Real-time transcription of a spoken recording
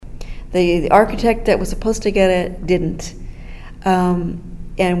The architect that was supposed to get it didn't.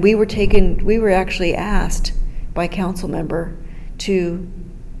 And we were actually asked by a council member to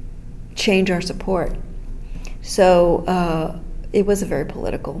change our support. So it was a very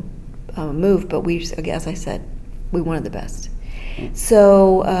political move, but as I said, we wanted the best.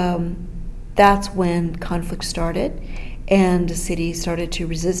 So that's when conflict started, and the city started to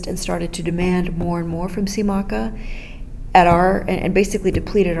resist and started to demand more and more from CIMACA and basically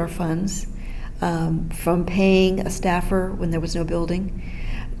depleted our funds, from paying a staffer when there was no building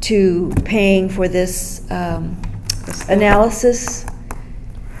to paying for this analysis.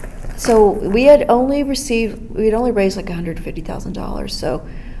 So we had only raised like $150,000. So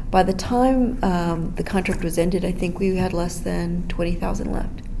by the time the contract was ended, I think we had less than $20,000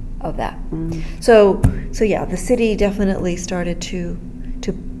 left of that. Mm. So yeah, the city definitely started to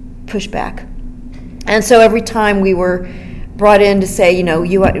push back. And so every time we were brought in to say,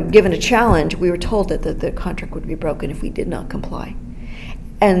 you are given a challenge, we were told that the contract would be broken if we did not comply.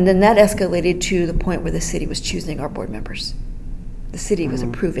 And then that escalated to the point where the city was choosing our board members. The city was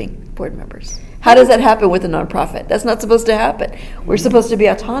approving board members. How does that happen with a nonprofit? That's not supposed to happen. We're supposed to be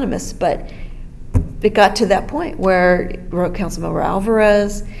autonomous, but it got to that point where Councilmember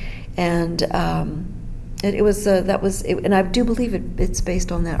Alvarez and and I do believe it's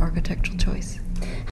based on that architectural choice.